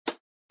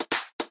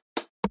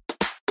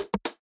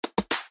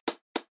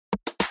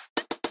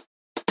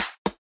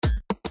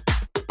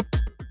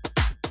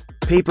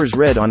Papers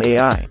read on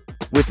AI.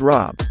 With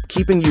Rob,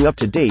 keeping you up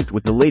to date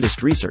with the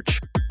latest research.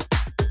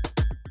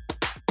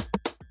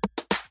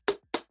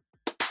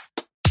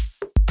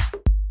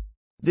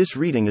 This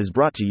reading is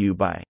brought to you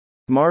by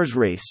Mars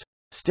Race.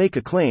 Stake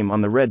a claim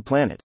on the Red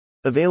Planet.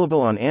 Available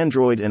on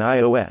Android and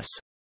iOS.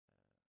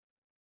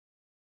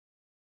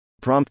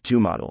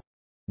 Prompt2Model.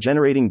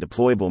 Generating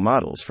deployable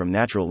models from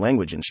natural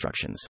language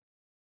instructions.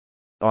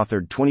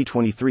 Authored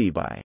 2023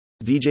 by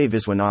Vijay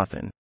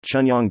Viswanathan,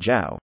 Chunyong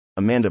Zhao,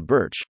 Amanda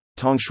Birch,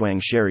 Tongshuang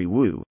Sherry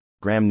Wu,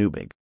 Graham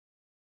Newbig.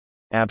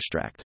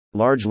 Abstract.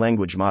 Large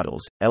language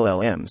models,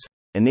 LLMs,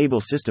 enable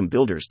system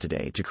builders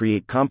today to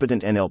create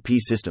competent NLP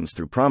systems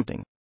through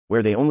prompting,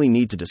 where they only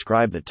need to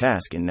describe the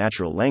task in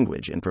natural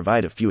language and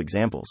provide a few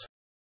examples.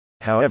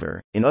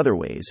 However, in other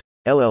ways,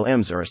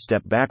 LLMs are a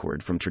step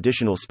backward from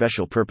traditional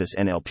special-purpose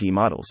NLP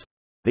models.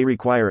 They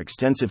require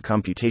extensive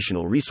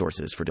computational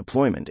resources for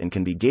deployment and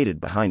can be gated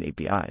behind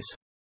APIs.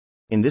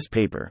 In this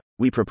paper,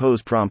 we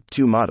propose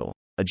Prompt2Model,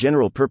 a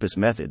general-purpose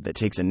method that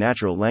takes a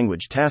natural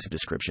language task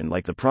description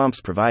like the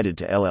prompts provided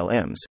to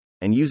LLMs,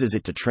 and uses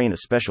it to train a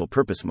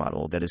special-purpose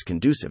model that is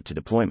conducive to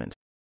deployment.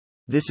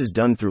 This is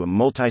done through a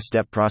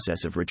multi-step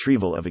process of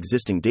retrieval of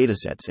existing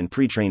datasets and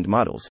pre-trained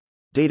models,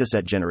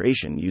 dataset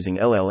generation using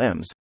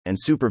LLMs, and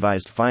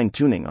supervised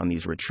fine-tuning on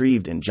these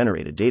retrieved and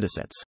generated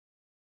datasets.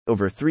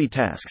 Over 3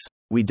 tasks,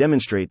 we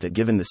demonstrate that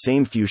given the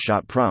same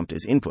few-shot prompt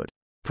as input,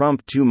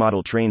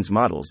 Prompt2Model trains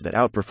models that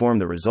outperform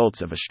the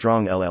results of a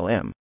strong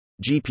LLM,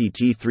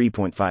 GPT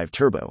 3.5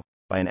 Turbo,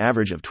 by an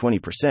average of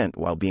 20%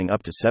 while being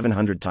up to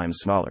 700 times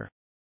smaller.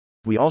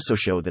 We also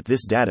show that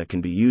this data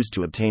can be used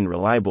to obtain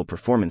reliable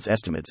performance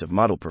estimates of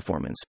model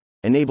performance,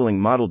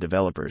 enabling model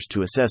developers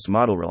to assess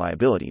model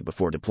reliability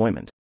before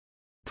deployment.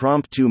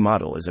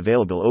 Prompt2Model is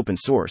available open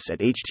source at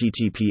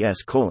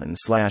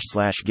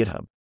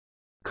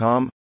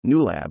https://github.com,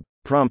 newlab,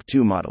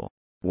 Prompt2Model.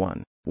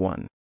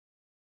 1.1.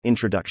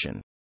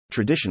 Introduction.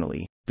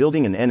 Traditionally,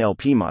 building an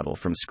NLP model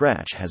from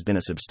scratch has been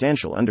a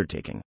substantial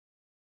undertaking.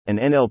 An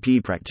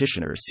NLP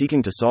practitioner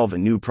seeking to solve a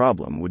new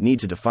problem would need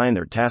to define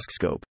their task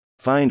scope,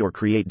 find or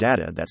create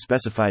data that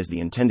specifies the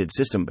intended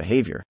system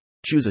behavior,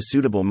 choose a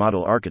suitable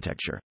model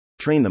architecture,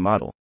 train the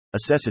model,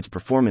 assess its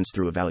performance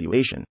through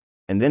evaluation,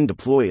 and then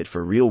deploy it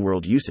for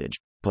real-world usage.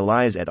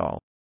 Pillais et al.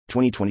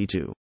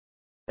 2022.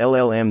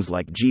 LLMs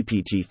like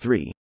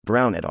GPT-3,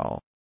 Brown et al.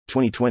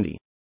 2020,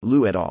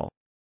 Liu et al.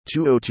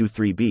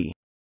 2023b,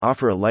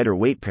 offer a lighter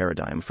weight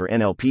paradigm for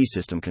NLP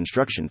system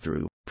construction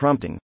through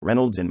prompting,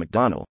 Reynolds and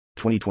McDonnell,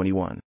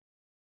 2021.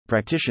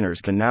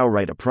 Practitioners can now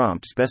write a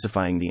prompt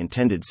specifying the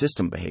intended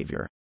system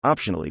behavior,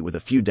 optionally with a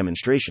few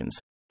demonstrations,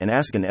 and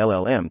ask an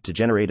LLM to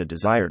generate a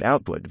desired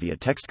output via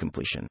text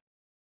completion.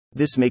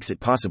 This makes it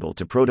possible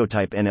to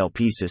prototype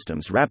NLP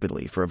systems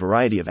rapidly for a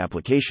variety of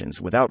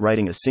applications without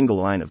writing a single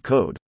line of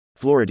code,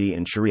 Floridi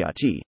and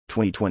Shariati,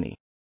 2020.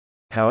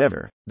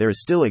 However, there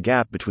is still a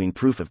gap between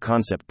proof of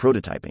concept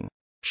prototyping,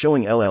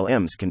 showing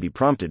LLMs can be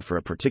prompted for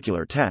a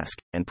particular task,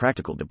 and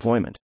practical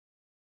deployment.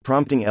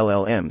 Prompting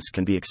LLMs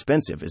can be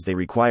expensive as they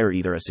require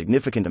either a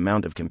significant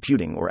amount of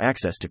computing or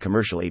access to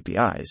commercial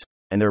APIs,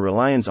 and their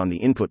reliance on the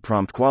input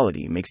prompt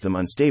quality makes them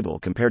unstable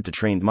compared to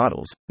trained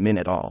models. Min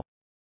et al.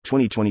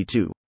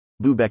 2022.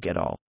 Bubeck et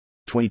al.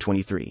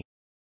 2023.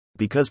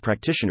 Because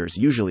practitioners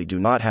usually do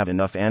not have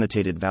enough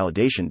annotated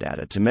validation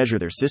data to measure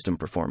their system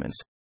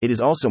performance, it is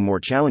also more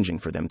challenging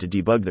for them to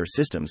debug their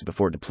systems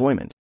before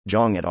deployment.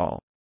 Zhang et al.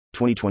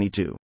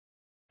 2022.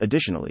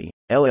 Additionally,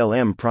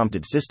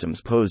 LLM-prompted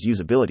systems pose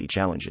usability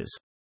challenges.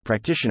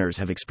 Practitioners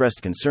have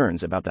expressed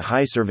concerns about the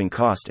high serving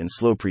cost and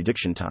slow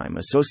prediction time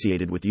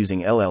associated with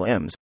using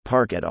LLMs.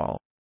 Park et al.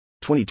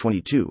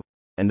 2022,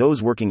 and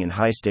those working in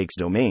high-stakes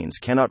domains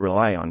cannot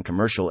rely on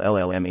commercial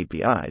LLM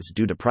APIs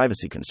due to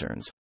privacy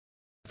concerns.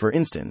 For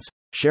instance,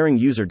 sharing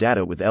user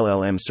data with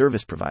LLM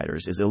service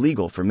providers is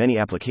illegal for many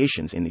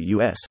applications in the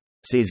US,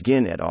 says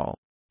Gin et al.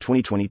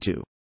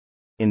 2022.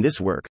 In this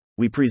work,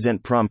 we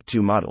present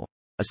Prompt2Model,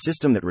 a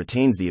system that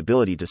retains the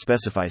ability to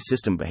specify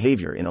system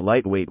behavior in a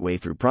lightweight way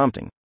through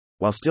prompting,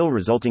 while still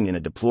resulting in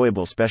a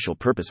deployable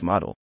special-purpose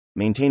model,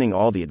 maintaining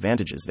all the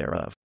advantages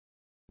thereof.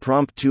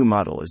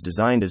 Prompt2Model is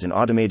designed as an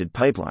automated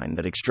pipeline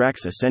that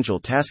extracts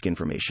essential task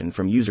information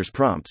from users'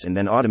 prompts and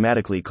then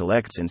automatically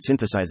collects and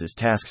synthesizes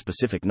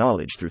task-specific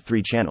knowledge through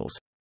 3 channels.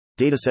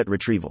 Dataset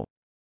retrieval.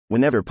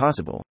 Whenever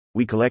possible,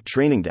 we collect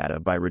training data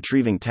by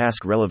retrieving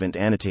task-relevant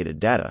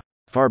annotated data.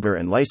 Farber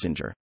and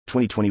Lysinger,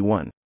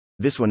 2021.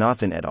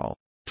 Viswanathan et al.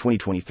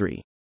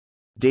 2023.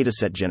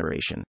 Dataset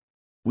generation.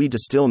 We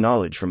distill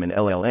knowledge from an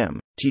LLM,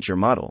 teacher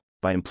model,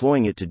 by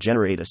employing it to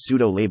generate a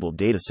pseudo-labeled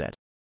dataset.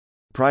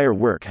 Prior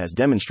work has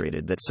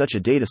demonstrated that such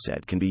a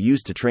dataset can be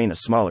used to train a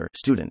smaller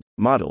student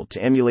model to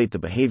emulate the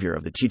behavior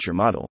of the teacher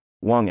model.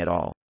 Wang et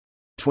al.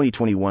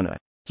 2021.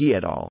 He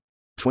et al.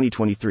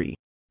 2023.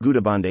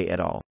 Gudabande et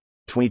al.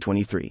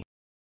 2023.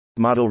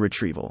 Model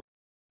retrieval.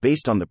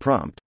 Based on the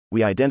prompt,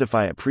 we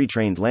identify a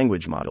pre-trained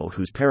language model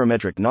whose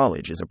parametric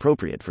knowledge is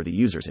appropriate for the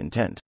user's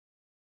intent.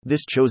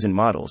 This chosen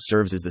model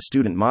serves as the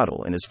student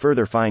model and is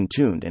further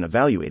fine-tuned and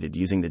evaluated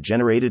using the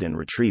generated and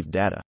retrieved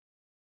data.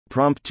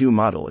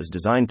 Prompt2Model is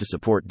designed to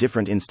support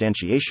different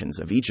instantiations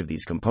of each of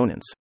these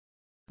components.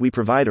 We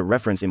provide a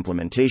reference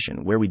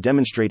implementation where we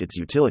demonstrate its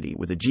utility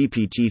with a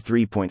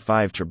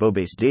GPT-3.5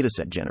 turbo-based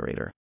dataset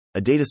generator,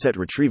 a dataset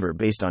retriever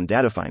based on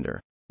DataFinder,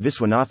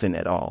 Viswanathan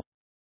et al.,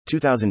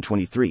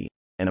 2023,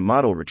 and a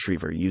model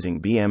retriever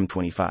using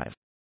BM25.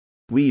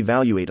 We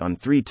evaluate on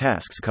 3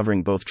 tasks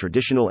covering both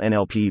traditional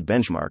NLP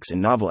benchmarks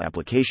and novel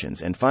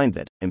applications and find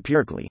that,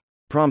 empirically,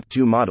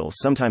 Prompt2Model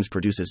sometimes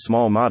produces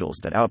small models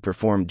that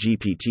outperform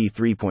GPT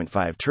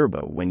 3.5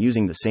 Turbo when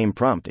using the same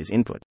prompt as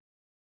input.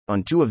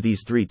 On 2 of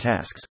these 3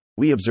 tasks,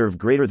 we observe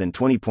greater than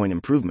 20-point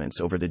improvements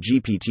over the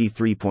GPT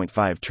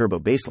 3.5 Turbo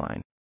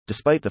baseline,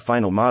 despite the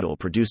final model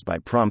produced by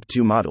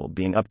Prompt2Model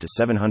being up to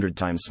 700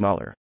 times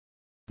smaller.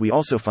 We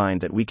also find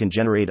that we can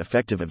generate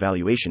effective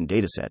evaluation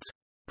datasets.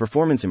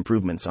 Performance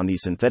improvements on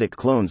these synthetic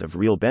clones of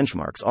real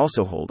benchmarks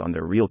also hold on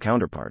their real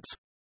counterparts.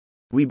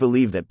 We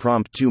believe that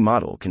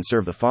Prompt2Model can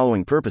serve the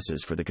following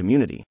purposes for the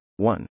community.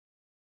 1.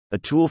 A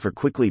tool for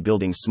quickly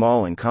building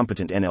small and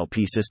competent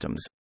NLP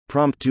systems.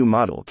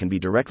 Prompt2Model can be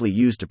directly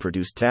used to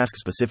produce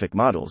task-specific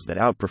models that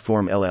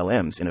outperform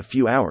LLMs in a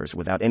few hours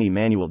without any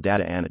manual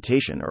data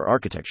annotation or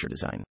architecture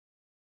design.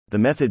 The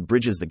method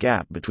bridges the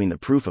gap between the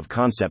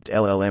proof-of-concept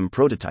LLM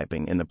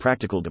prototyping and the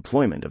practical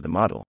deployment of the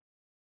model.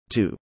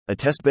 2. A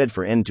testbed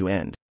for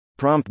end-to-end,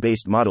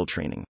 prompt-based model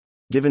training.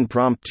 Given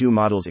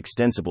Prompt2Model's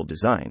extensible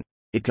design,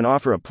 it can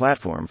offer a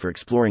platform for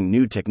exploring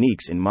new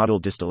techniques in model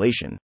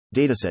distillation,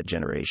 dataset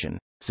generation,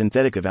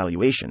 synthetic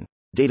evaluation,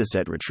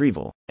 dataset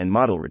retrieval, and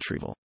model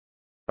retrieval.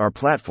 Our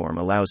platform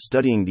allows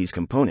studying these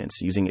components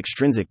using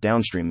extrinsic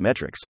downstream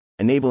metrics,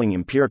 enabling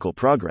empirical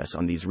progress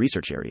on these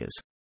research areas.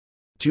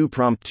 2.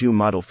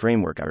 Prompt2Model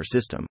framework. Our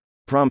system,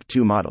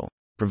 Prompt2Model,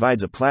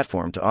 provides a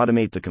platform to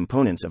automate the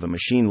components of a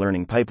machine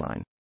learning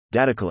pipeline: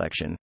 data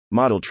collection,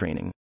 model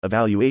training,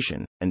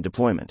 evaluation, and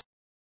deployment.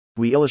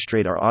 We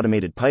illustrate our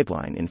automated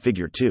pipeline in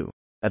Figure 2.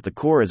 At the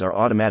core is our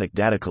automatic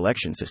data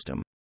collection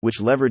system, which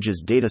leverages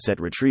dataset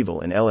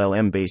retrieval and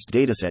LLM-based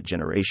dataset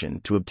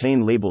generation to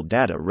obtain labeled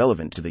data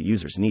relevant to the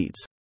user's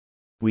needs.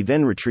 We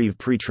then retrieve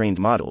pre-trained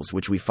models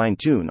which we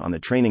fine-tune on the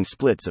training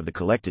splits of the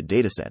collected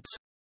datasets.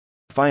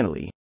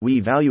 Finally, we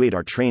evaluate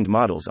our trained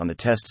models on the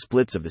test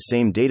splits of the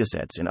same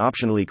datasets and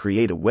optionally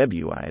create a web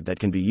UI that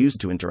can be used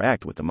to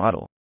interact with the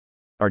model.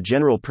 Our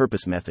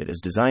general-purpose method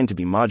is designed to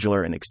be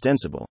modular and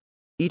extensible.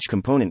 Each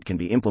component can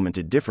be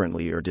implemented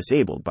differently or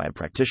disabled by a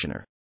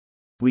practitioner.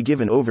 We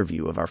give an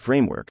overview of our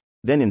framework,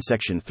 then in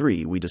Section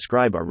 3 we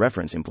describe our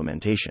reference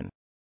implementation.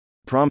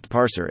 Prompt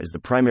parser is the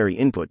primary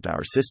input to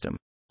our system.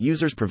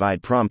 Users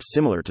provide prompts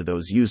similar to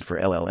those used for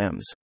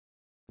LLMs.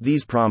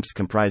 These prompts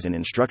comprise an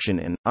instruction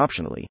and,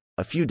 optionally,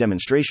 a few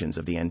demonstrations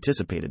of the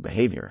anticipated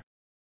behavior.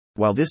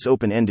 While this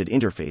open-ended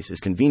interface is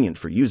convenient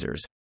for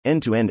users,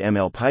 end-to-end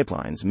ML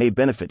pipelines may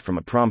benefit from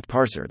a prompt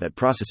parser that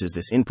processes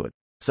this input,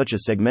 such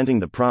as segmenting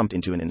the prompt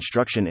into an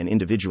instruction and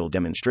individual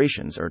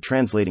demonstrations or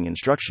translating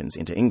instructions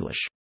into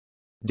English.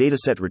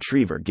 Dataset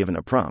retriever. Given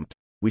a prompt,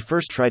 we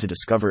first try to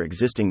discover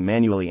existing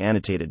manually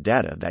annotated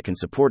data that can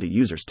support a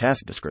user's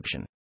task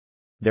description.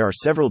 There are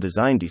several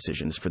design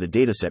decisions for the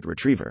dataset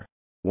retriever.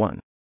 1.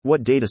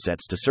 What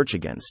datasets to search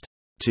against?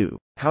 2.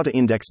 How to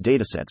index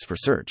datasets for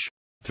search?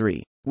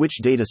 3.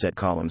 Which dataset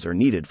columns are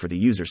needed for the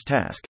user's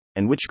task,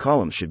 and which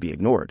columns should be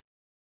ignored?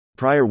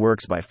 Prior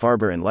works by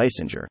Farber and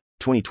Lysinger,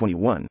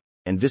 2021,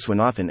 and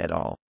Viswanathan et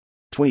al.,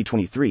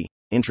 2023,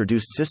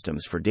 introduced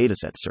systems for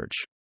dataset search.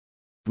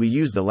 We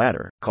use the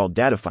latter, called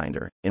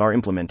DataFinder, in our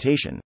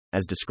implementation,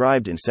 as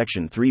described in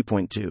Section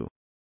 3.2.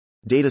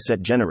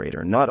 Dataset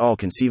generator. Not all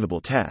conceivable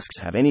tasks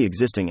have any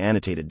existing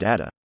annotated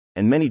data,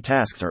 and many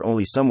tasks are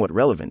only somewhat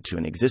relevant to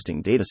an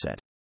existing dataset.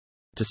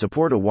 To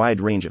support a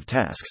wide range of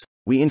tasks,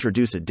 we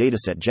introduce a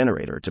dataset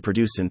generator to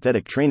produce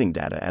synthetic training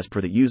data as per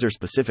the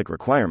user-specific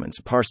requirements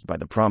parsed by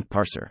the prompt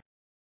parser.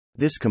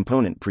 This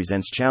component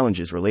presents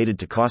challenges related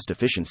to cost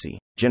efficiency,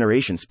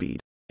 generation speed,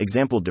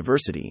 example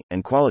diversity,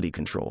 and quality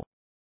control.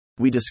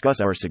 We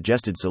discuss our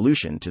suggested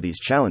solution to these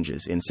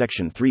challenges in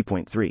Section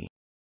 3.3.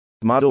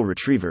 Model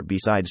retriever.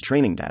 Besides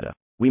training data,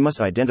 we must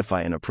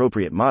identify an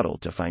appropriate model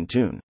to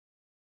fine-tune.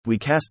 We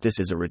cast this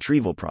as a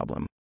retrieval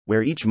problem,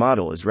 where each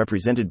model is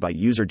represented by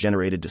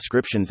user-generated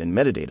descriptions and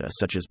metadata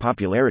such as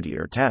popularity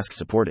or task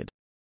supported.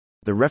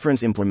 The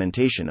reference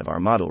implementation of our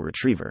model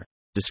retriever,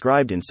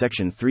 described in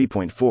Section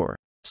 3.4,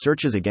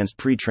 searches against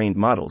pre-trained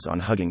models on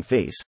Hugging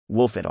Face,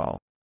 Wolf et al.,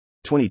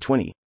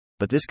 2020,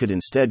 but this could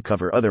instead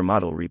cover other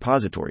model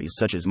repositories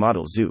such as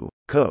Model Zoo,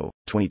 Co.,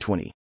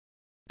 2020.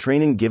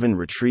 Training. Given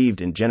retrieved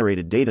and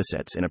generated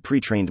datasets in a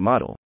pre-trained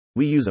model,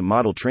 we use a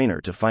model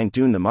trainer to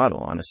fine-tune the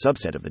model on a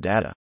subset of the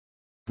data.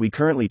 We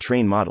currently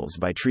train models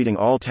by treating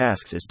all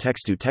tasks as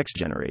text-to-text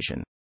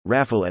generation,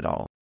 Raffel et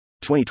al.,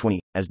 2020,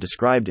 as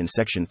described in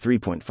Section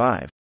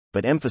 3.5,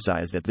 but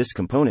emphasize that this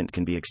component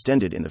can be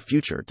extended in the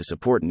future to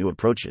support new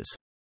approaches.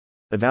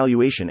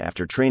 Evaluation.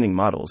 After training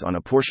models on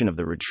a portion of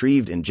the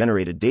retrieved and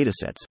generated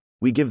datasets,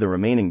 we give the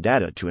remaining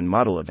data to a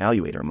model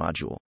evaluator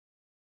module.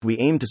 We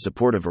aim to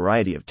support a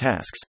variety of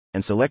tasks,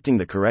 and selecting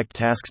the correct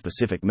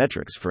task-specific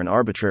metrics for an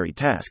arbitrary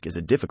task is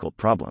a difficult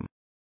problem.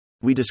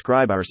 We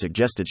describe our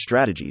suggested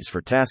strategies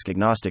for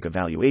task-agnostic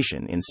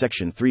evaluation in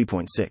Section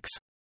 3.6.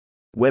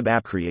 Web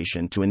app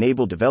creation. To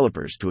enable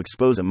developers to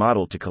expose a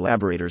model to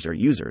collaborators or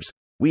users,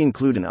 we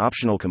include an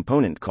optional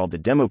component called the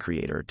demo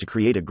creator to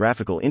create a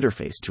graphical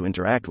interface to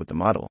interact with the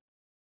model.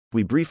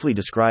 We briefly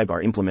describe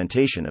our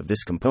implementation of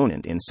this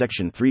component in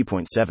Section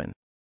 3.7.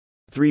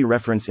 3.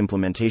 Reference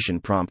implementation.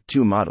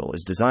 Prompt2Model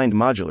is designed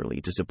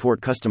modularly to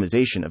support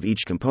customization of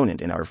each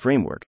component in our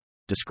framework,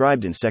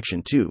 described in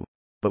Section 2,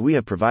 but we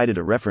have provided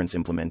a reference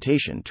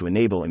implementation to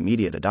enable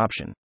immediate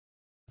adoption.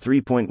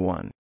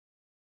 3.1.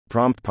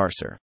 Prompt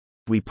parser.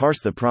 We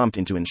parse the prompt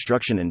into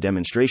instruction and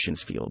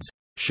demonstrations fields,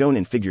 shown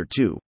in Figure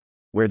 2,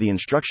 where the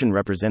instruction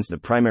represents the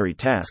primary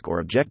task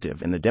or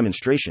objective and the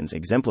demonstrations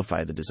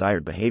exemplify the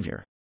desired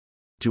behavior.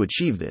 To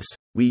achieve this,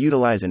 we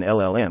utilize an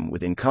LLM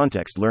with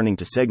in-context learning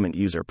to segment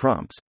user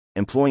prompts,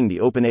 employing the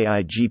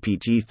OpenAI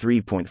GPT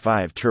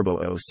 3.5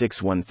 Turbo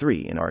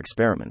 0613 in our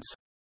experiments.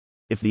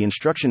 If the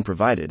instruction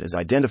provided is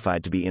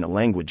identified to be in a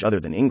language other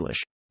than English,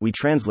 we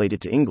translate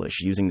it to English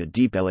using the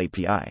DeepL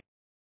API.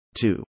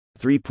 2.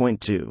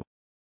 3.2.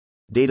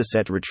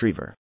 Dataset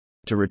retriever.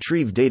 To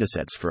retrieve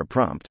datasets for a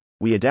prompt,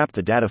 we adapt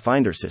the data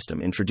finder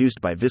system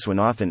introduced by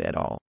Viswanathan et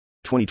al.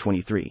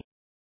 2023.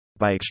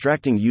 By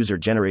extracting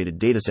user-generated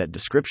dataset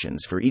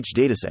descriptions for each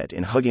dataset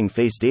in Hugging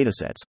Face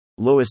datasets,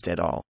 Loest et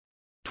al.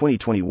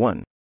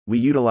 2021, we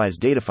utilize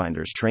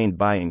datafinders trained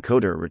by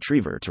encoder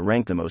retriever to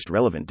rank the most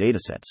relevant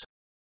datasets.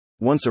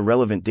 Once a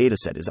relevant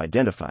dataset is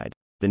identified,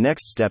 the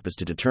next step is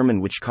to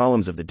determine which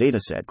columns of the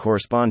dataset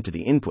correspond to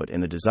the input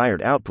and the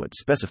desired output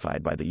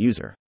specified by the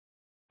user.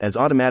 As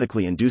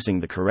automatically inducing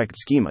the correct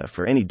schema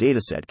for any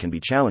dataset can be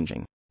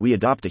challenging, we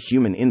adopt a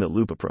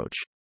human-in-the-loop approach.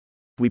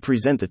 We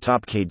present the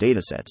top K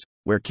datasets,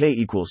 where K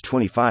equals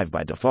 25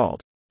 by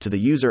default, to the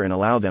user and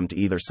allow them to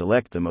either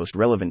select the most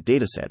relevant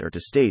dataset or to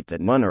state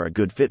that none are a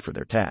good fit for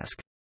their task.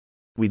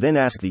 We then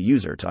ask the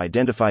user to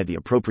identify the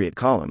appropriate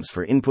columns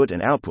for input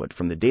and output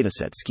from the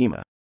dataset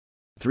schema.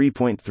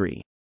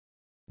 3.3.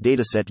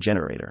 Dataset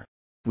generator.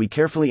 We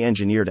carefully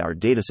engineered our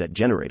dataset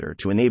generator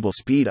to enable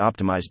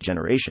speed-optimized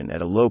generation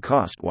at a low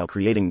cost while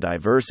creating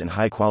diverse and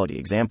high-quality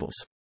examples.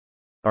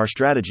 Our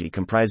strategy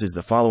comprises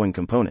the following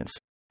components.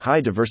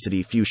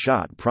 High-diversity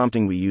few-shot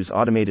prompting. We use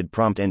automated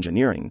prompt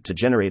engineering to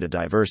generate a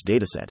diverse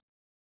dataset.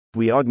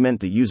 We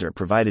augment the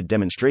user-provided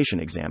demonstration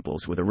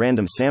examples with a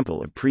random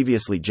sample of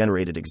previously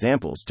generated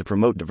examples to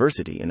promote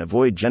diversity and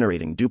avoid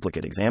generating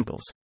duplicate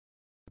examples.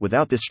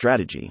 Without this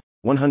strategy,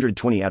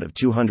 120 out of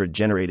 200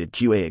 generated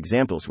QA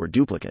examples were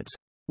duplicates.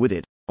 With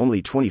it,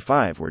 only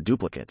 25 were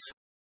duplicates.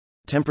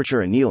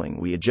 Temperature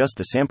annealing. We adjust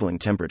the sampling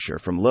temperature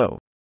from low,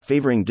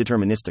 favoring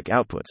deterministic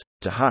outputs,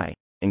 to high,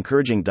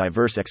 encouraging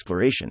diverse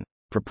exploration,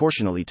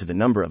 proportionally to the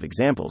number of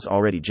examples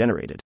already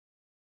generated.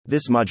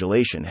 This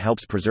modulation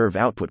helps preserve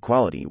output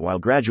quality while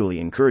gradually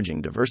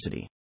encouraging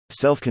diversity.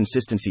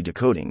 Self-consistency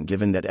decoding.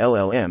 Given that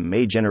LLM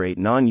may generate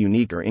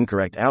non-unique or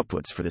incorrect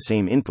outputs for the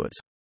same inputs,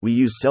 we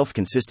use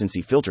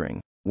self-consistency filtering,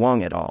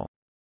 Wang et al.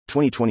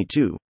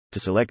 2022, to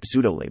select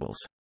pseudo-labels.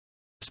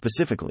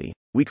 Specifically,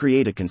 we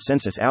create a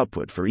consensus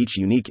output for each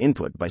unique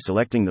input by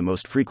selecting the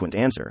most frequent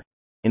answer.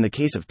 In the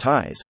case of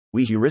ties,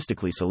 we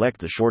heuristically select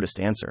the shortest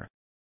answer.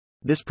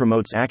 This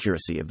promotes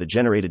accuracy of the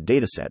generated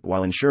dataset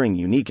while ensuring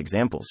unique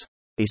examples.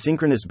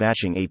 Asynchronous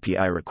batching.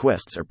 API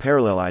requests are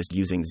parallelized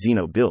using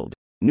Zeno Build,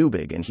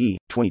 Newbig and He,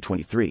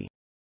 2023.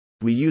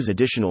 We use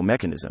additional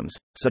mechanisms,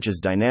 such as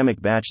dynamic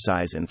batch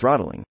size and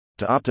throttling,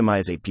 to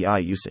optimize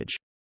API usage.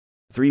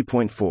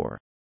 3.4.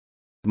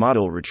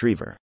 Model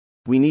retriever.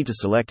 We need to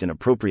select an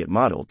appropriate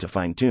model to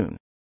fine-tune.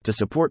 To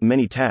support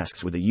many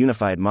tasks with a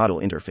unified model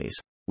interface,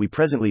 we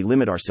presently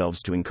limit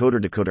ourselves to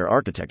encoder-decoder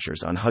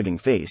architectures on Hugging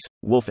Face,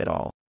 Wolf et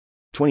al.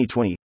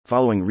 2020,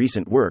 following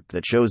recent work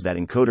that shows that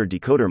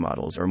encoder-decoder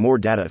models are more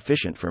data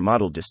efficient for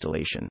model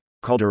distillation,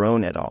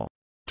 Calderon et al.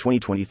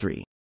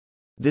 2023.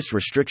 This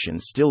restriction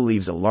still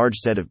leaves a large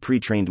set of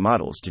pre-trained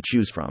models to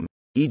choose from,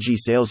 e.g.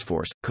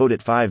 Salesforce,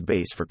 Codit 5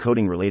 base for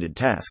coding-related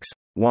tasks,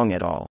 Wang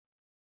et al.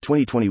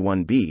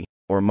 2021b,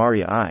 or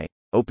Maria I,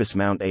 Opus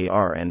Mount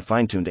AR and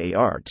Fine-Tuned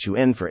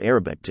AR2N for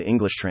Arabic to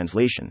English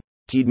translation,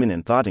 Tiedemann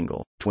and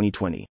Thottingle,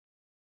 2020.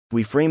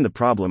 We frame the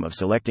problem of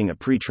selecting a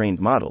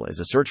pre-trained model as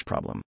a search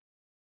problem.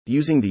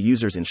 Using the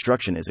user's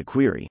instruction as a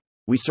query,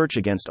 we search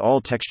against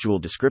all textual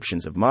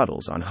descriptions of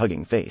models on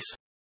Hugging Face.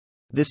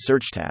 This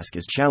search task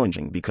is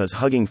challenging because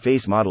Hugging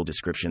Face model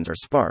descriptions are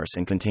sparse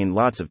and contain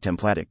lots of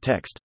templatic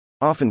text,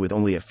 often with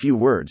only a few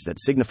words that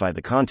signify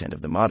the content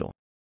of the model.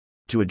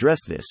 To address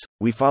this,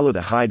 we follow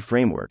the HYDE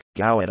framework,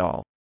 Gao et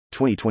al.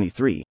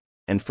 2023,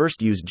 and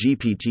first use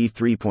GPT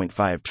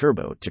 3.5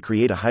 Turbo to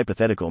create a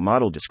hypothetical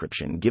model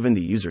description given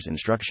the user's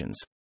instructions.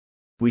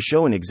 We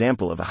show an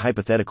example of a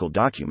hypothetical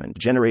document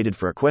generated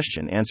for a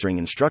question answering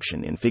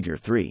instruction in Figure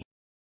 3.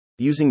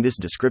 Using this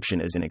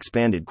description as an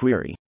expanded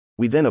query,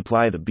 we then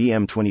apply the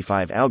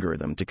BM25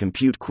 algorithm to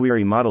compute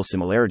query model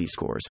similarity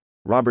scores,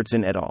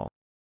 Robertson et al.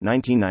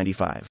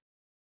 1995.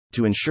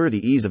 To ensure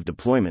the ease of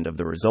deployment of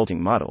the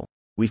resulting model,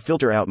 we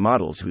filter out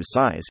models whose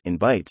size, in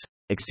bytes,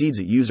 exceeds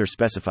a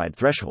user-specified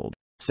threshold,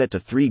 set to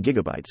 3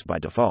 GB by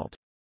default.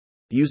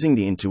 Using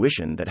the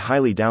intuition that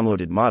highly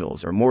downloaded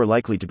models are more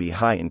likely to be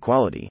high in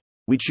quality,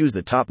 we choose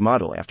the top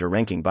model after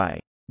ranking by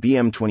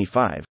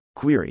BM25,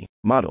 query,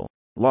 model,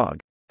 log,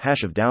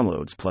 hash of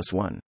downloads plus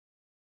 1.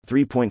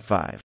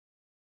 3.5.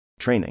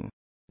 Training.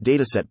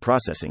 Dataset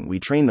processing. We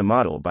train the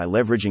model by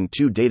leveraging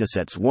 2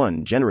 datasets,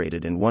 one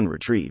generated and one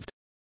retrieved.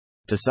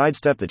 To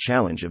sidestep the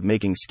challenge of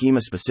making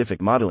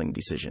schema-specific modeling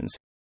decisions,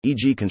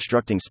 e.g.,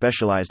 constructing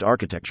specialized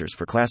architectures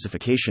for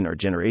classification or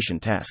generation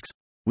tasks,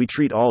 we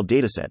treat all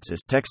datasets as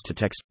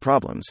text-to-text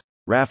problems.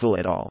 Raffel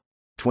et al.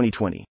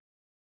 2020.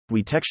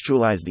 We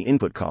textualize the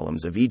input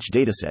columns of each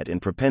dataset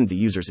and prepend the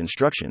user's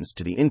instructions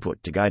to the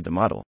input to guide the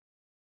model.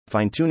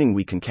 Fine-tuning.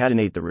 We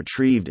concatenate the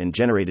retrieved and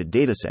generated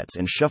datasets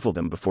and shuffle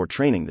them before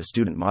training the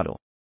student model.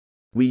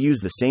 We use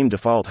the same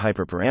default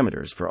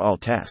hyperparameters for all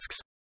tasks.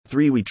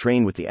 3. We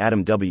train with the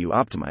Atom W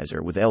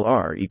optimizer with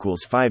LR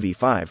equals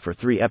 5E5 for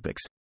 3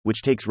 epochs,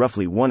 which takes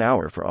roughly 1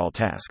 hour for all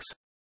tasks.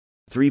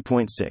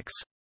 3.6.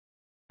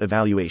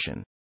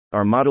 Evaluation.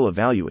 Our model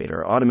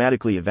evaluator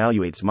automatically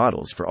evaluates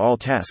models for all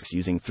tasks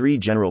using 3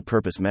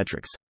 general-purpose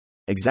metrics: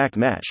 exact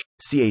match,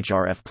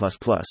 CHRF++,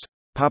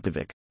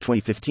 Popovic,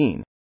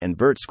 2015, and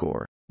BERT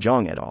score,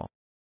 Zhang et al.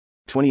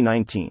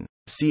 2019.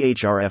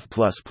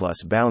 CHRF++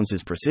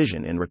 balances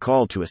precision and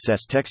recall to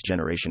assess text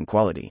generation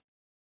quality.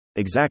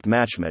 Exact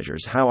match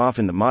measures how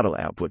often the model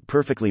output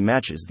perfectly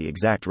matches the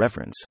exact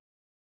reference.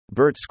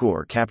 BERT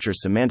score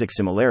captures semantic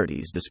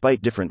similarities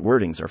despite different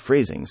wordings or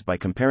phrasings by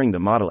comparing the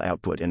model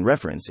output and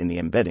reference in the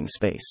embedding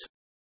space.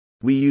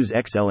 We use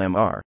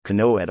XLMR,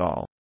 Kano et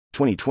al.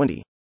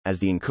 2020, as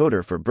the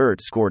encoder for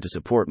BERT score to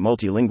support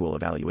multilingual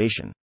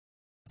evaluation.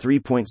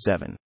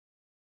 3.7.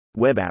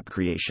 Web app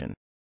creation.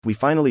 We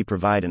finally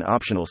provide an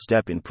optional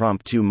step in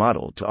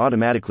Prompt2Model to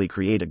automatically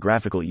create a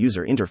graphical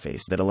user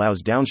interface that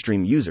allows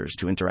downstream users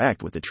to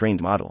interact with the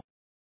trained model.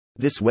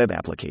 This web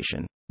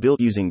application, built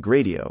using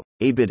Gradio,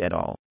 Abid et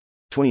al.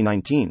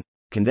 2019,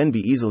 can then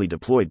be easily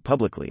deployed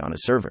publicly on a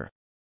server.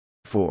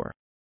 4.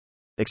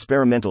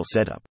 Experimental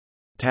setup.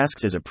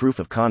 Tasks as a proof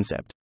of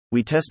concept.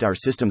 We test our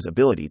system's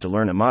ability to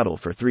learn a model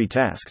for 3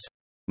 tasks.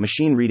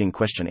 Machine reading,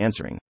 question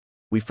answering.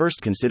 We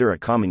first consider a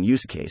common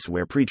use case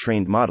where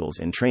pre-trained models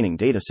and training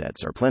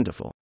datasets are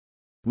plentiful.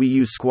 We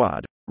use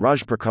Squad,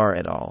 Rajprakash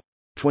et al.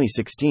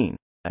 2016,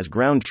 as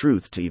ground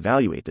truth to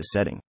evaluate this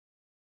setting.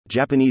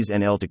 Japanese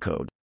NL to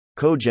code.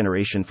 Code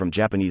generation from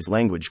Japanese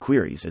language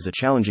queries is a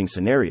challenging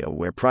scenario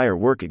where prior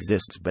work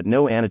exists but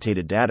no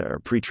annotated data or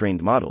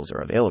pre-trained models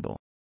are available.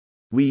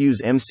 We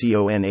use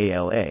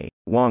MCONALA,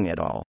 Wang et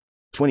al.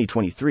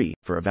 2023,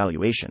 for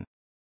evaluation.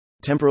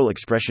 Temporal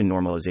expression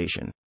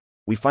normalization.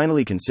 We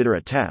finally consider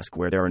a task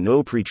where there are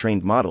no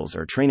pre-trained models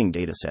or training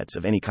datasets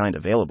of any kind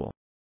available.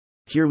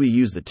 Here we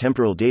use the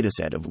temporal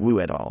dataset of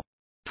Wu et al.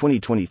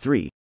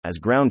 2023 as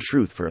ground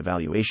truth for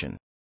evaluation.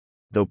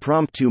 Though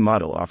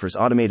Prompt2Model offers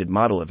automated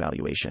model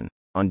evaluation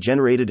on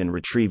generated and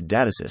retrieved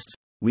datasets,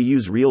 we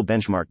use real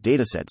benchmark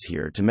datasets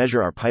here to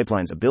measure our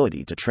pipeline's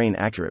ability to train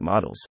accurate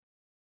models.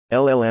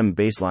 LLM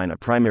baseline. A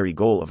primary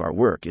goal of our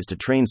work is to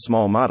train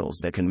small models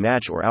that can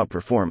match or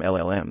outperform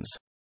LLMs.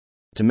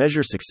 To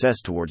measure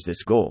success towards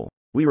this goal,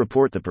 we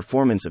report the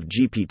performance of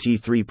GPT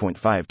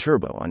 3.5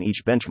 Turbo on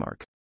each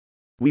benchmark.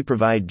 We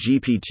provide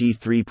GPT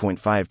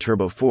 3.5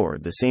 Turbo for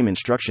the same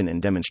instruction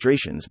and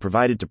demonstrations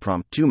provided to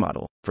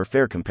Prompt2Model, for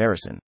fair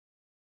comparison.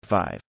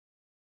 5.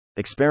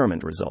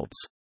 Experiment results.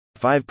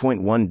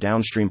 5.1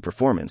 Downstream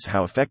performance.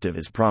 How effective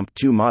is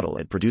Prompt2Model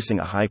at producing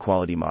a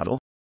high-quality model?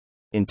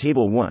 In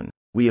Table 1,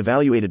 we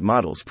evaluated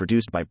models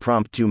produced by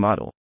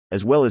Prompt2Model,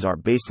 as well as our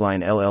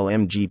baseline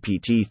LLM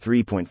GPT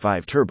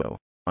 3.5 Turbo,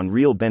 on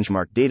real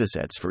benchmark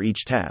datasets for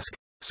each task,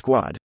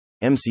 Squad,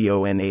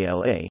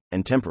 MCONALA,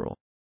 and Temporal.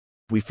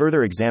 We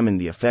further examine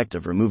the effect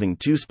of removing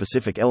 2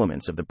 specific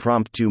elements of the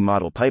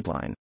Prompt2Model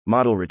pipeline,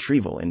 model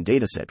retrieval and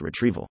dataset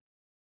retrieval.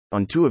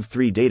 On 2 of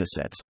 3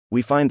 datasets,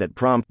 we find that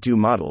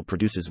Prompt2Model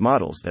produces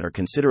models that are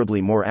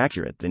considerably more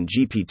accurate than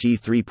GPT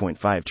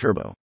 3.5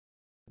 Turbo.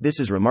 This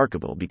is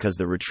remarkable because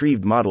the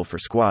retrieved model for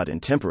Squad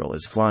and Temporal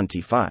is Flan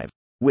T5,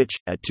 which,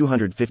 at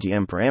 250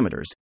 M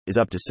parameters, is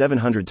up to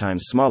 700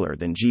 times smaller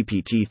than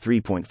GPT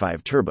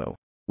 3.5 Turbo,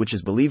 which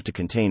is believed to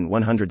contain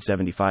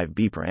 175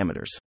 B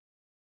parameters.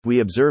 We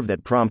observe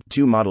that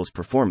Prompt2Model's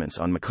performance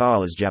on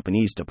Macaulay's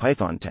Japanese to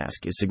Python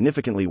task is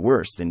significantly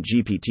worse than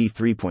GPT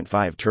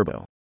 3.5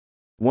 Turbo.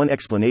 One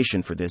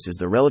explanation for this is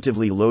the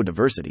relatively low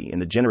diversity in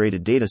the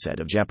generated dataset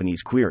of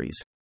Japanese queries.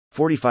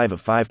 45 of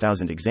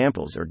 5,000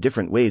 examples are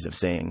different ways of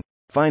saying,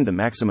 find the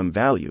maximum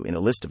value in a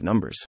list of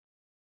numbers.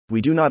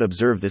 We do not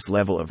observe this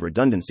level of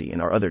redundancy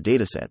in our other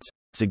datasets,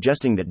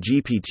 suggesting that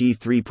GPT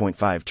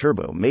 3.5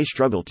 Turbo may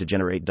struggle to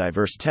generate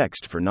diverse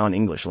text for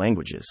non-English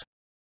languages.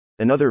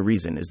 Another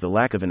reason is the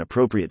lack of an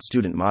appropriate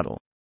student model.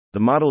 The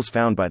models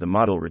found by the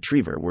model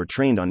retriever were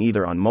trained on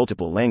either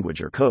multiple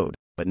language or code,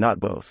 but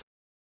not both.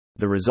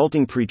 The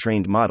resulting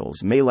pre-trained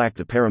models may lack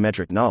the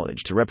parametric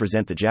knowledge to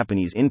represent the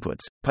Japanese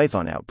inputs,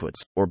 Python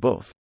outputs, or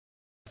both.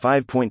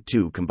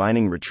 5.2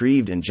 Combining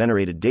retrieved and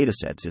generated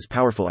datasets is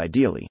powerful.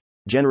 Ideally,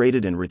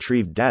 generated and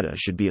retrieved data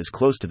should be as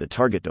close to the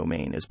target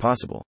domain as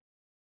possible.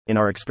 In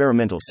our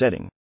experimental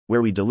setting,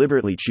 where we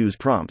deliberately choose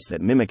prompts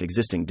that mimic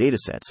existing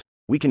datasets,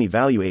 we can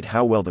evaluate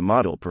how well the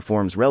model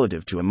performs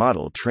relative to a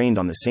model trained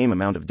on the same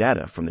amount of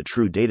data from the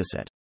true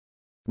dataset.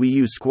 We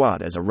use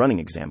Squad as a running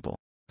example.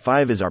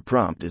 5 is our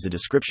prompt is a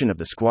description of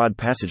the Squad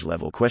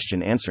passage-level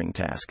question answering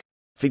task.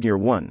 Figure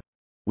 1.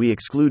 We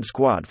exclude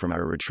Squad from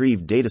our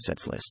retrieved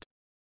datasets list.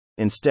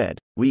 Instead,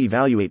 we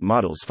evaluate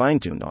models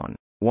fine-tuned on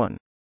 1.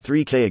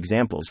 3K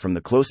examples from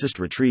the closest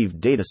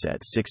retrieved dataset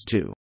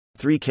 6.2.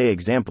 3K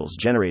examples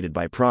generated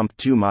by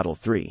Prompt2Model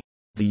 3.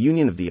 The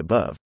union of the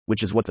above,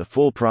 which is what the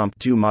full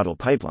Prompt2Model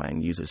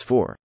pipeline uses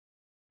for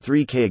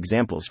 3K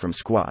examples from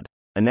Squad,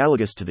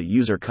 analogous to the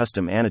user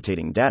custom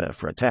annotating data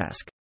for a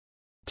task.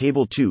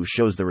 Table 2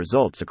 shows the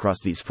results across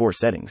these 4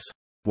 settings.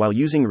 While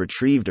using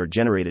retrieved or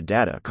generated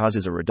data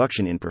causes a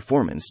reduction in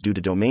performance due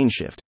to domain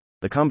shift,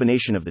 the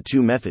combination of the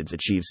 2 methods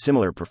achieves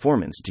similar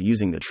performance to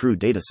using the true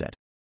dataset.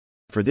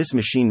 For this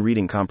machine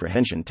reading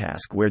comprehension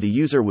task where the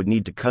user would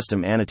need to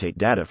custom annotate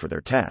data for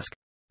their task,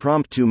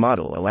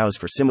 Prompt2Model allows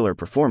for similar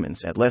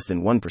performance at less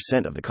than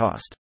 1% of the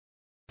cost.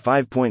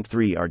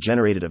 5.3 Our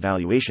generated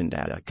evaluation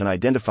data can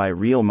identify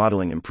real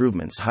modeling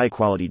improvements.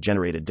 High-quality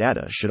generated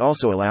data should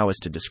also allow us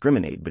to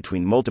discriminate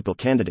between multiple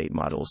candidate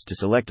models to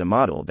select a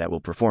model that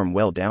will perform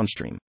well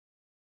downstream.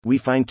 We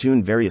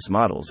fine-tune various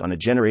models on a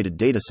generated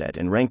dataset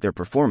and rank their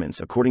performance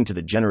according to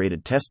the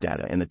generated test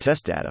data and the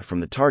test data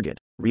from the target,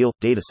 real,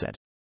 dataset.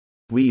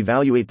 We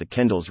evaluate the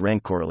Kendall's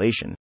rank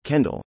correlation,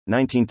 Kendall,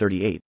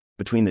 1938,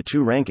 between the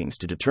 2 rankings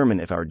to determine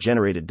if our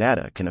generated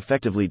data can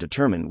effectively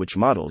determine which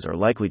models are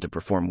likely to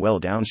perform well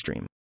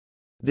downstream.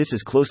 This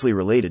is closely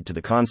related to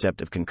the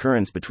concept of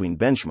concurrence between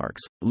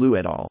benchmarks, Liu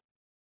et al.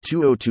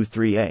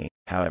 2023a.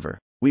 However,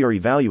 we are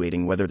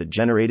evaluating whether the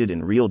generated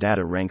and real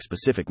data rank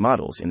specific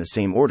models in the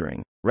same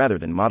ordering, rather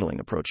than modeling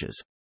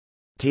approaches.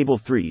 Table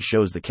 3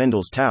 shows the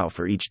Kendall's tau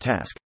for each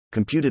task,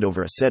 computed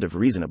over a set of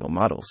reasonable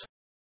models.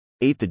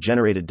 8 The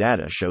generated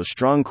data shows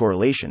strong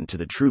correlation to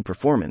the true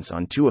performance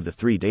on 2 of the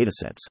 3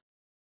 datasets.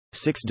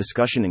 6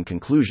 Discussion and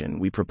conclusion.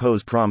 We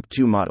propose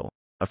Prompt2Model,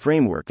 a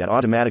framework that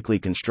automatically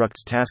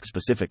constructs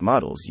task-specific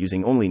models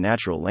using only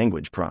natural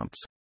language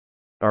prompts.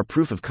 Our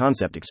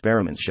proof-of-concept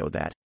experiments show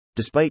that,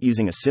 despite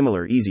using a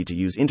similar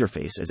easy-to-use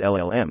interface as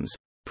LLMs,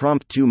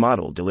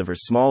 Prompt2Model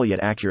delivers small yet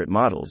accurate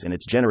models and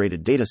its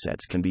generated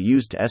datasets can be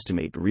used to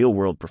estimate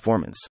real-world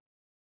performance.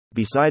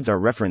 Besides our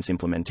reference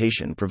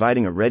implementation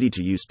providing a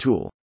ready-to-use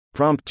tool,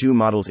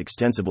 Prompt2Model's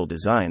extensible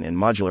design and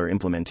modular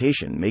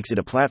implementation makes it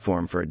a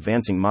platform for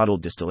advancing model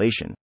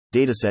distillation,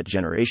 dataset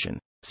generation,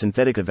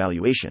 synthetic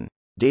evaluation,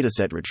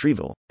 dataset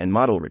retrieval, and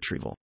model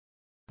retrieval.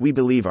 We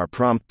believe our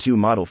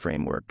Prompt2Model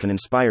framework can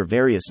inspire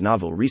various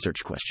novel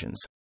research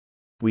questions.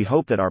 We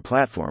hope that our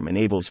platform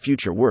enables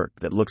future work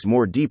that looks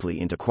more deeply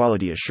into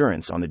quality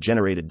assurance on the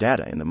generated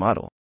data in the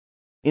model.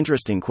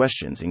 Interesting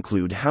questions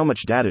include how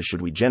much data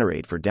should we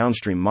generate for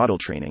downstream model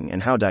training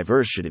and how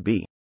diverse should it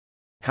be?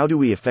 How do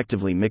we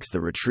effectively mix the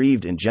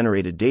retrieved and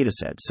generated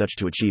datasets such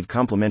to achieve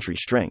complementary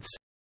strengths,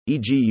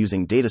 e.g.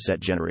 using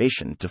dataset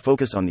generation to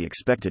focus on the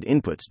expected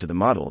inputs to the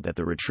model that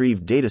the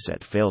retrieved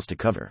dataset fails to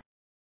cover?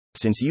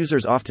 Since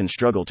users often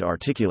struggle to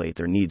articulate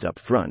their needs up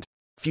front,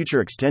 future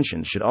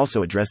extensions should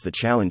also address the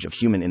challenge of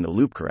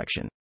human-in-the-loop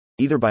correction,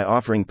 either by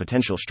offering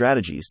potential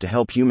strategies to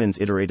help humans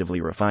iteratively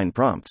refine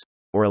prompts,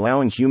 or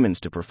allowing humans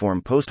to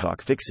perform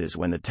post-hoc fixes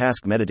when the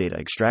task metadata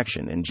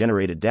extraction and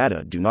generated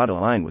data do not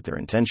align with their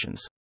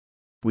intentions.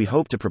 We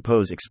hope to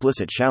propose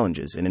explicit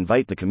challenges and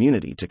invite the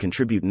community to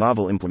contribute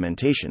novel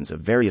implementations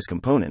of various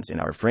components in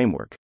our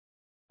framework.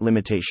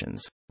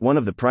 Limitations. One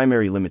of the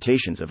primary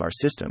limitations of our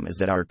system is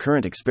that our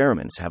current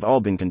experiments have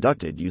all been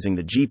conducted using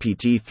the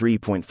GPT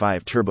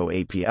 3.5 Turbo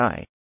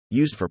API,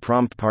 used for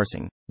prompt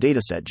parsing,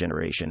 dataset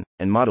generation,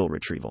 and model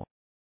retrieval.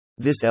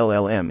 This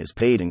LLM is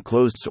paid and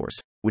closed source,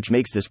 which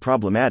makes this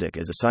problematic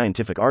as a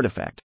scientific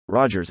artifact,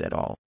 Rogers et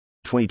al.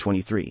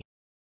 2023.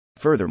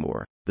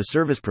 Furthermore, the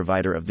service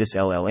provider of this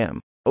LLM,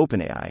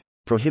 OpenAI,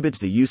 prohibits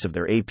the use of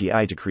their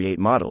API to create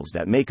models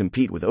that may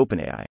compete with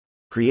OpenAI,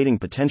 creating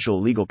potential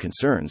legal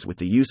concerns with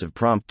the use of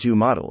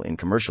Prompt2Model in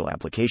commercial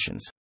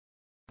applications.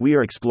 We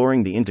are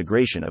exploring the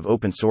integration of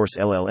open-source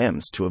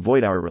LLMs to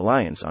avoid our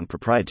reliance on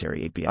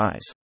proprietary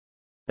APIs.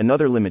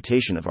 Another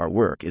limitation of our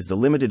work is the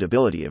limited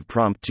ability of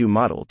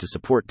Prompt2Model to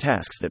support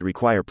tasks that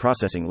require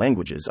processing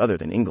languages other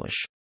than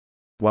English.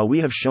 While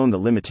we have shown the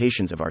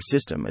limitations of our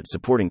system at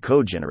supporting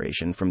code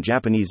generation from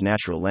Japanese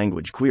natural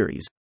language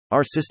queries,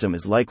 our system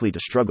is likely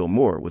to struggle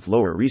more with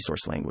lower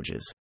resource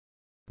languages.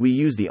 We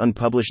use the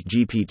unpublished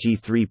GPT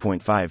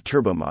 3.5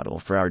 Turbo model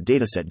for our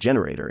dataset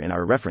generator in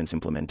our reference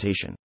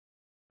implementation.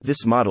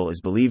 This model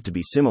is believed to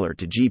be similar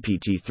to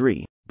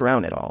GPT-3,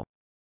 Brown et al.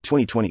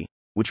 2020,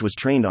 which was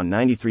trained on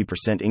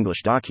 93%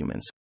 English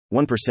documents,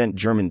 1%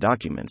 German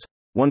documents,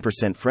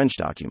 1% French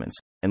documents,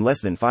 and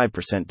less than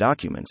 5%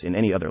 documents in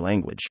any other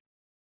language.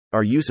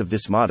 Our use of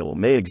this model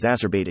may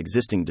exacerbate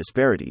existing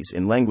disparities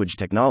in language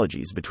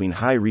technologies between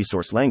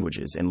high-resource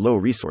languages and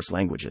low-resource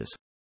languages.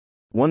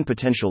 One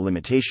potential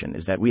limitation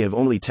is that we have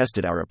only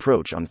tested our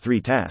approach on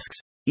 3 tasks,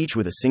 each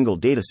with a single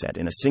dataset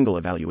and a single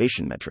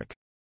evaluation metric.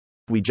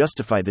 We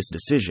justify this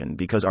decision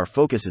because our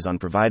focus is on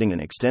providing an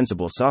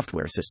extensible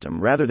software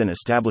system rather than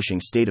establishing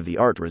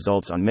state-of-the-art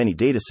results on many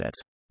datasets,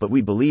 but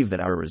we believe that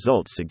our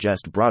results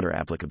suggest broader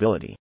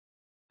applicability.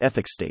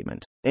 Ethics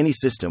statement. Any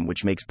system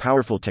which makes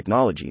powerful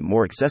technology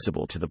more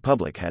accessible to the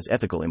public has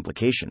ethical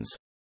implications.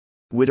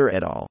 Witter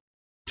et al.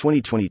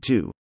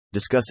 2022.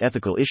 Discuss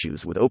ethical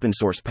issues with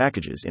open-source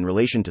packages in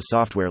relation to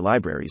software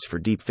libraries for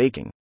deep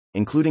faking,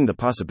 including the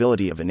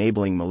possibility of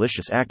enabling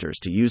malicious actors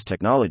to use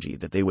technology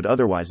that they would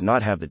otherwise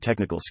not have the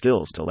technical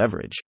skills to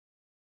leverage.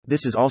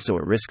 This is also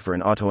a risk for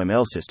an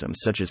AutoML system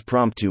such as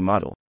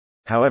Prompt2Model.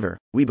 However,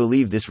 we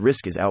believe this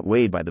risk is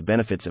outweighed by the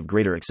benefits of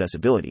greater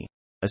accessibility,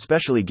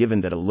 especially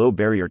given that a low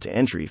barrier to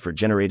entry for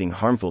generating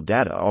harmful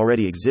data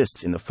already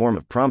exists in the form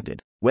of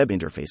prompted, web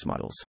interface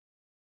models.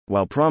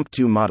 While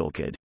Prompt2Model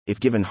could, if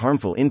given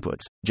harmful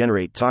inputs,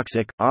 generate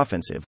toxic,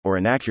 offensive, or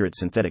inaccurate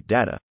synthetic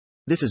data,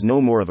 this is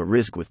no more of a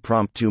risk with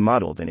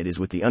Prompt2Model than it is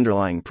with the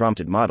underlying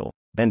prompted model,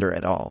 Bender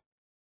et al.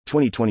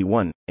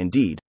 2021.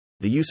 Indeed,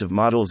 the use of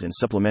models and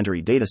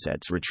supplementary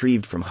datasets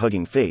retrieved from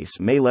Hugging Face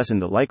may lessen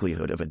the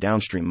likelihood of a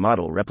downstream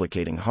model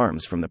replicating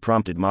harms from the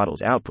prompted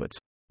model's outputs,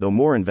 though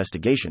more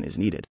investigation is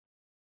needed.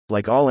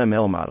 Like all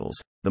ML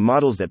models, the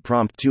models that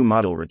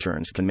Prompt2Model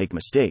returns can make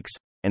mistakes,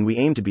 and we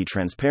aim to be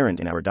transparent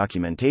in our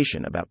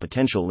documentation about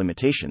potential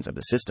limitations of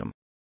the system.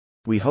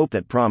 We hope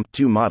that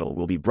Prompt2Model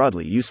will be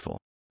broadly useful.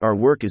 Our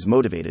work is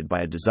motivated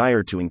by a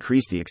desire to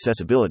increase the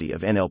accessibility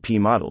of NLP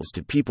models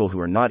to people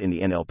who are not in the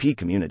NLP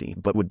community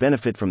but would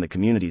benefit from the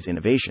community's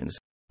innovations,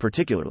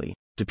 particularly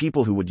to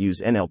people who would use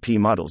NLP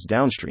models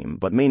downstream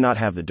but may not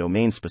have the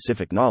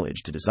domain-specific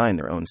knowledge to design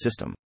their own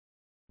system.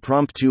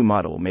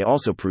 Prompt2Model may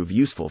also prove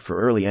useful for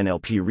early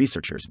NLP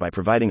researchers by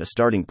providing a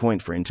starting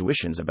point for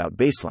intuitions about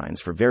baselines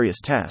for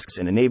various tasks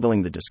and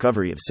enabling the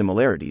discovery of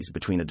similarities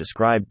between a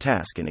described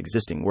task and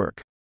existing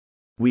work.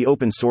 We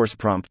open source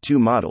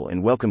Prompt2Model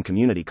and welcome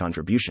community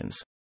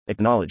contributions.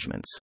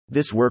 Acknowledgements.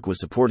 This work was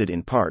supported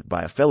in part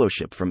by a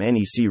fellowship from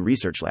NEC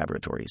Research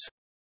Laboratories.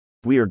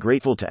 We are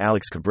grateful to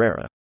Alex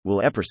Cabrera,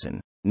 Will Epperson,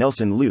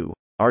 Nelson Liu,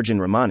 Arjun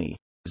Ramani,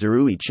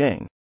 Zirui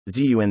Cheng,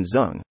 Ziyuan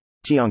Zeng,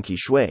 Tianqi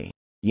Shui,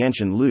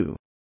 Yanchen Liu,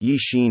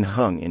 Yi-Xin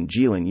Heng and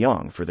Jilin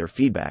Yang for their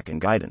feedback and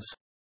guidance.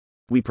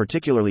 We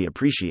particularly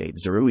appreciate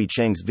Zirui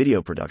Cheng's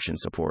video production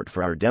support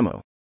for our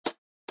demo.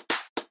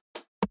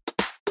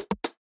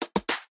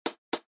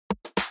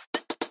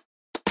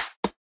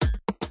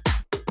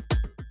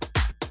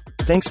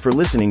 Thanks for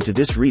listening to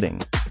this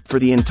reading. For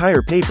the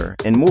entire paper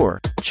and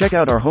more, check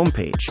out our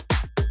homepage,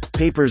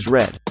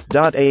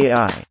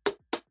 papersread.ai.